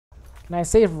Can I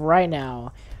save right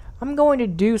now? I'm going to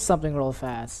do something real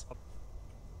fast.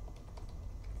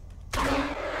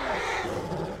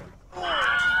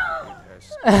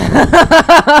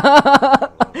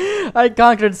 I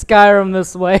conquered Skyrim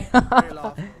this way.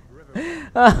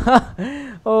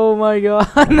 Oh my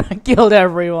god, I killed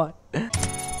everyone.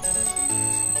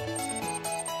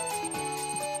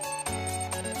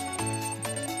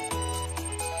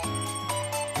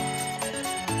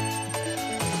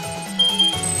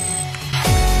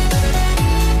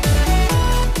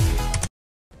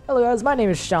 Hello guys, my name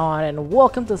is Sean and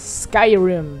welcome to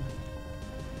Skyrim.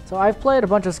 So I've played a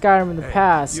bunch of Skyrim in the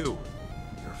past. You're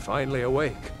finally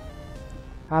awake.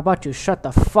 How about you shut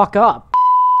the fuck up?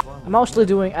 I'm mostly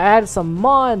doing, I added some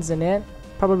mods in it,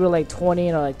 probably like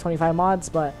 20 or like 25 mods,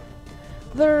 but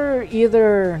they're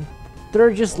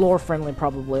just lore friendly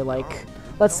probably, like,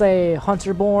 let's say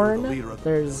Hunterborn,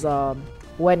 there's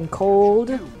Wet and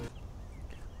Cold.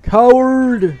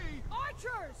 Coward!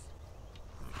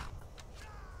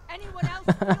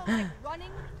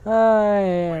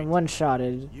 I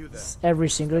one-shotted every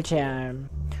single time.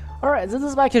 Alright, this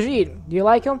is my Khajiit. Do you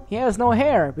like him? He has no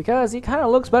hair, because he kind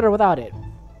of looks better without it.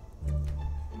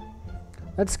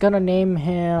 Let's gonna name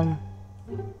him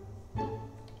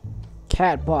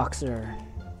Cat Boxer.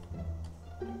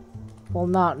 Well,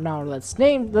 no, let's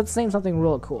name something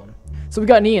real cool. So we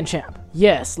got Nyan champ.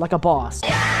 Yes, like a boss.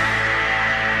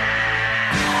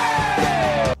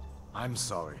 I'm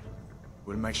sorry.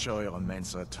 We'll make sure your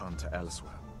remains are turned to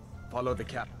elsewhere. Follow the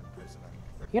captain, prisoner.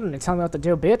 You don't need to tell me what to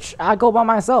do, bitch. I go by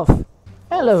myself.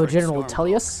 Hello, General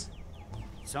Tullius.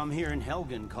 Some here in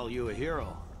Helgen call you a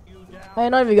hero. Hey,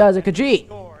 none of you guys are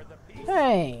Khajiit.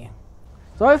 Hey.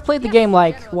 So I've played the game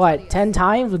like, what, 10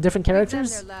 times with different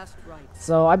characters?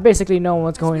 So I basically know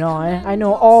what's going on. I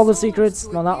know all the secrets.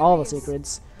 No, not all the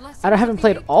secrets. I haven't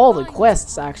played all the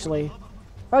quests, actually.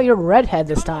 Oh, you're redhead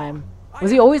this time. Was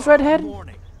he always redhead?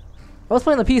 I was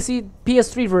playing the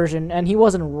PS3 version, and he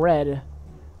wasn't red.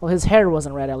 Well, his hair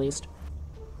wasn't red, at least.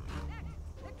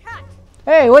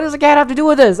 Hey, what does the cat have to do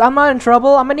with this? I'm not in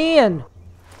trouble. I'm an Nyan.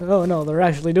 Oh no, they're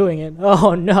actually doing it.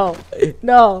 Oh no,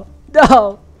 no,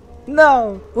 no,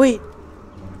 no. Wait.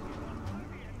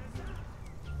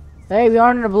 Hey, we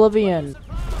aren't in Oblivion.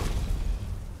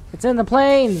 It's in the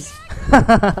plains.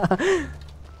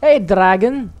 Hey,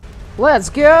 dragon. Let's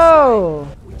go.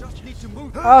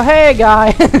 Oh, hey,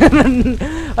 guy.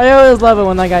 I always love it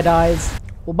when that guy dies.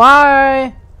 Well,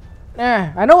 bye.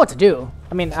 I know what to do.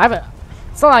 I mean,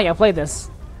 it's not like I played this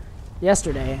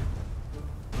yesterday.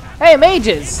 Hey,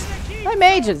 mages. Hey,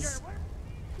 mages.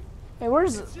 Hey,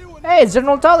 Hey, it's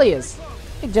General Tullius.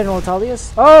 Hey, General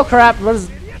Tullius. Oh, crap.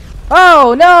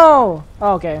 Oh, no.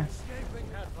 Oh, okay.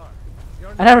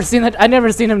 I never seen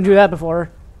him do that before.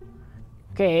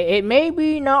 Okay, it may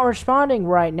be not responding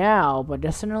right now, but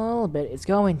just in a little bit, it's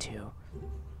going to.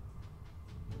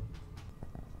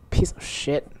 Piece of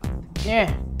shit.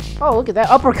 Yeah. Oh, look at that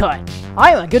uppercut.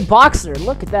 I am a good boxer.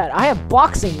 Look at that. I have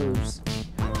boxing moves.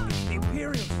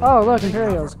 Oh, look,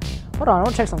 Imperials. Hold on, I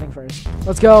want to check something first.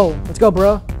 Let's go. Let's go,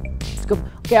 bro. Let's go.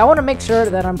 Okay, I want to make sure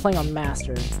that I'm playing on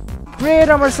Master.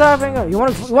 Freedom or something. You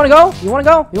want to go? You want to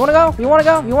go? You want to go? You want to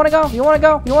go? You want to go? You want to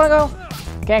go? You want to go?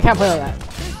 Okay, I can't play like that.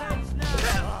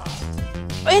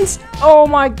 Oh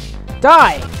my,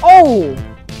 die. Oh,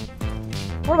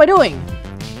 what am I doing?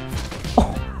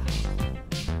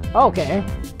 Oh, okay.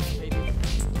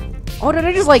 Oh, did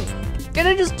I just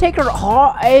take her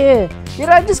did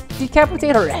I just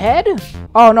decapitate her head?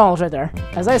 Oh no, it's right there.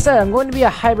 As I said, I'm going to be a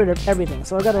hybrid of everything,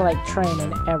 so I gotta like train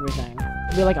in everything.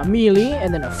 It'll be like a melee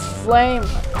and then a flame.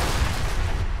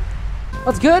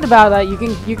 What's good about that, you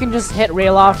can just hit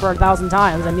rail off for 1,000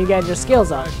 times and you get your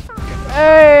skills up.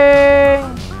 Hey!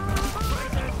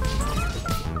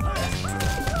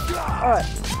 Alright.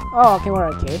 Oh, okay, we're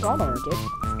at a cave. I know we're at a cave.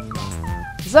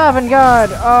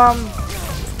 Zavengard,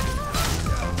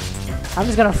 I'm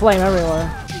just gonna flame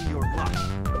everywhere.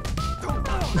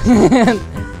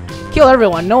 Kill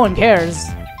everyone, no one cares.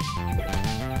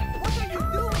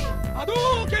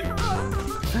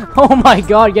 Oh my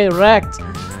god, get wrecked.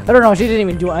 I don't know, she didn't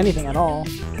even do anything at all.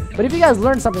 But if you guys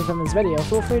learned something from this video,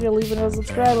 feel free to leave it a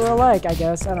subscribe or a like, I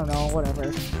guess. I don't know, whatever.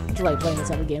 I just like playing this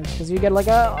type of game because you get like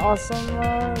a awesome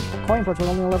coin purchase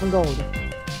with only 11 gold.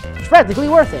 It's practically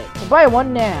worth it. So buy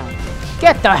one now.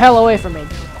 Get the hell away from me.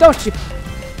 Don't you...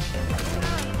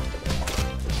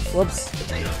 Whoops.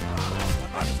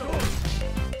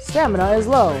 Stamina is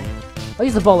low. I'll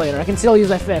use the bow later. I can still use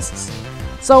my fists.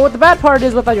 So what the bad part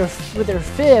is with your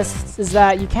fists is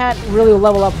that you can't really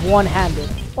level up one-handed.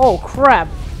 Oh crap.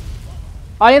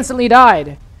 I instantly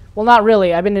died. Well, not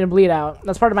really. I've been in a bleed out.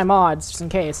 That's part of my mods, just in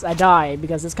case I die,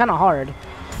 because it's kind of hard.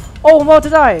 Oh, I'm about to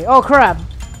die. Oh, crap.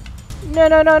 No,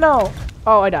 no, no, no.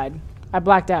 Oh, I died. I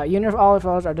blacked out. You and all your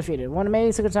followers are defeated. One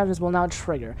amazing circumstances will now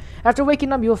trigger. After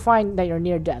waking up, you will find that you're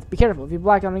near death. Be careful. If you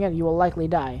black out again, you will likely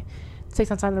die. Take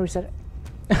some time to reset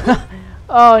it.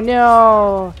 Oh,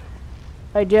 no.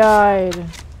 I died.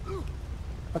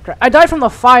 Oh, crap. I died from the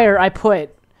fire I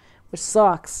put, which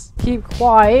sucks. Keep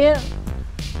quiet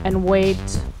and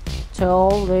wait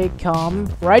till they come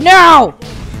right now.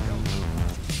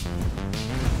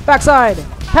 Backside.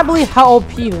 Can't believe how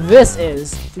OP this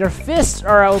is. Their fists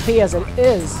are OP as it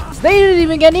is. They didn't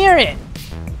even get near it.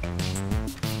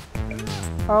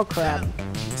 Oh crap.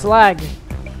 It's lag.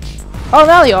 Oh,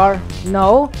 now you are.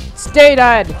 No. Stay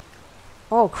dead.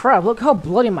 Oh crap, look how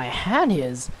bloody my hand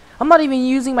is. I'm not even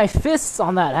using my fists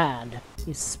on that hand.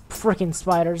 These freaking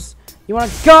spiders. You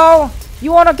wanna go?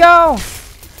 You wanna go?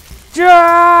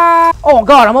 Oh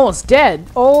god, I'm almost dead.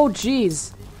 Oh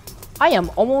jeez. I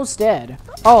am almost dead.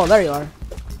 Oh, there you are.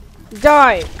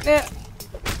 Die!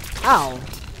 Ow.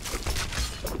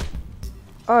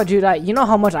 Oh, dude, you know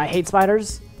how much I hate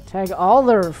spiders? Tag all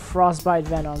their frostbite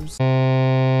venoms.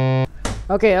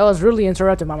 Okay, I was really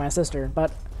interrupted by my sister,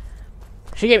 but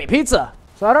she gave me pizza!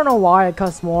 So I don't know why it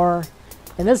costs more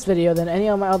in this video than any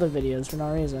of my other videos for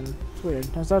no reason. It's weird.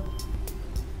 There's that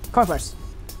conquest.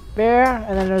 Bear,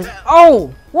 and then there's...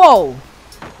 Oh! Whoa!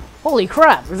 Holy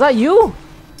crap, is that you?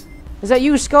 Is that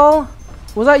you, Skull?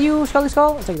 Was that you, Scully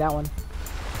Skull? I'll take that one.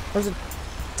 There's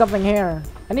something here.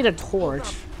 I need a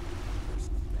torch.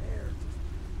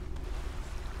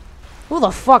 Who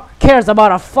the fuck cares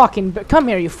about a fucking... Come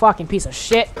here, you fucking piece of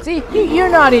shit. See, you're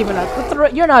not even a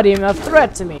threat. You're not even a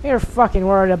threat to me. You're fucking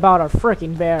worried about a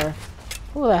freaking bear.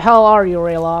 Who the hell are you,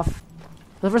 Rayloff?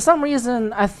 But for some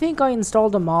reason, I think I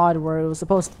installed a mod where it was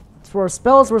supposed... where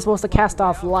spells were supposed to cast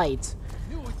off light.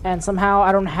 And somehow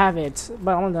I don't have it,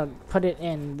 but I'm gonna put it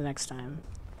in the next time.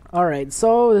 Alright,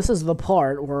 so this is the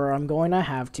part where I'm going to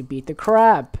have to beat the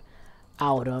crap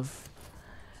out of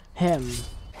him.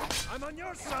 I'm on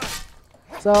your side.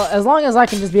 So as long as I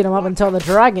can just beat him up until the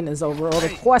dragon is over or the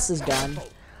quest is done,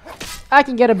 I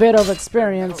can get a bit of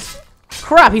experience.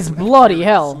 Crap, he's bloody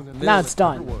hell. Now it's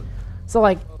done. So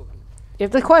like, if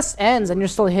the quest ends and you're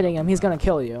still hitting him, he's gonna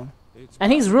kill you.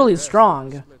 And he's really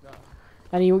strong.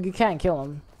 And you can't kill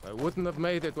him. I wouldn't have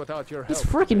made it without your help. He's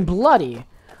freaking bloody.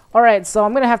 Alright, so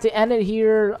I'm gonna have to end it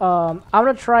here. I'm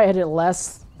gonna try edit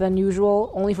less than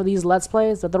usual, only for these Let's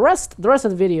Plays. But the rest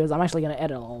of the videos, I'm actually gonna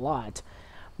edit a lot.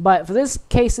 But for this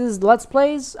cases, Let's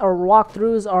Plays or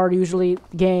walkthroughs are usually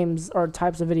games or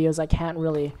types of videos I can't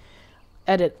really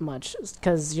edit much,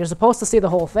 because you're supposed to see the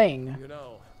whole thing. You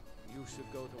know, you should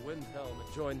go to Windhelm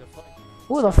and join the fight.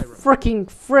 Who the freaking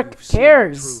frick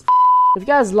cares? If you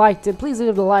guys liked it, please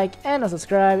leave a like and a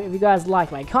subscribe if you guys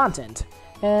like my content.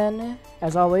 And,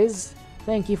 as always,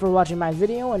 thank you for watching my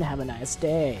video and have a nice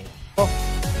day. Oh.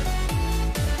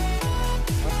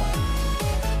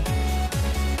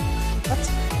 What?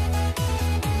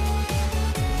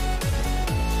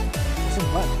 This is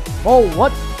what? Oh,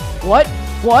 what? What?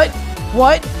 What?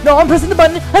 What? No, I'm pressing the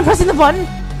button! I'm pressing the button!